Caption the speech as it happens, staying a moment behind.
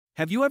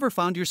Have you ever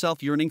found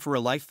yourself yearning for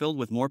a life filled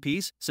with more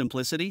peace,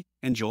 simplicity,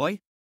 and joy?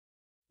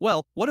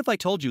 Well, what if I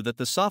told you that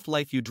the soft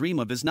life you dream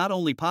of is not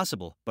only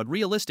possible, but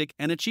realistic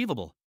and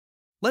achievable?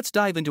 Let's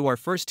dive into our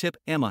first tip.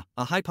 Emma,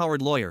 a high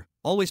powered lawyer,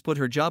 always put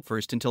her job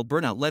first until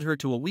burnout led her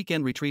to a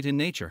weekend retreat in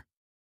nature.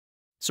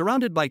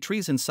 Surrounded by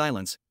trees and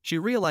silence, she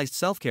realized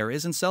self care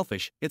isn't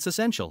selfish, it's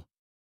essential.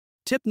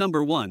 Tip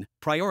number 1: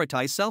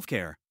 prioritize self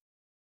care.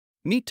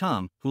 Meet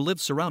Tom, who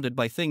lives surrounded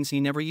by things he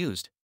never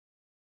used.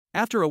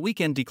 After a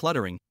weekend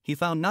decluttering, he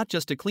found not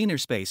just a cleaner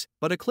space,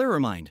 but a clearer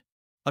mind.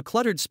 A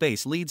cluttered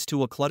space leads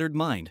to a cluttered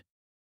mind.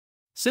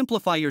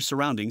 Simplify your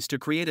surroundings to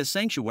create a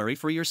sanctuary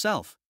for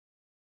yourself.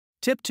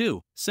 Tip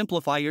 2: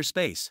 simplify your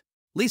space.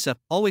 Lisa,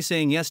 always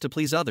saying yes to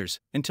please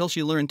others, until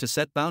she learned to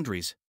set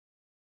boundaries.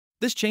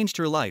 This changed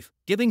her life,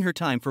 giving her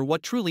time for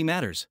what truly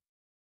matters.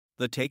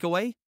 The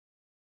takeaway?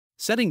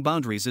 Setting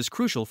boundaries is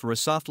crucial for a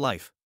soft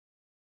life.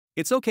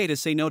 It's okay to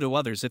say no to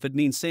others if it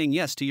means saying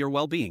yes to your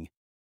well-being.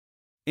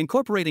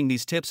 Incorporating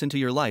these tips into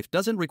your life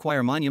doesn't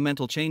require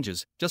monumental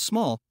changes, just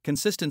small,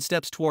 consistent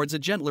steps towards a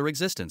gentler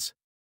existence.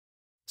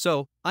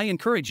 So, I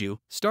encourage you,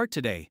 start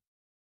today.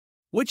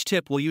 Which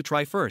tip will you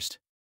try first?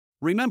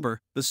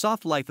 Remember, the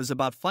soft life is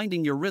about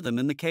finding your rhythm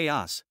in the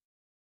chaos.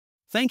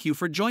 Thank you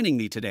for joining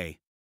me today.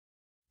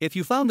 If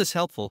you found this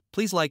helpful,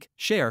 please like,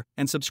 share,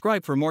 and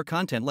subscribe for more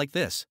content like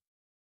this.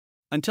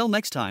 Until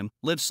next time,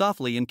 live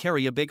softly and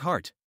carry a big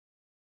heart.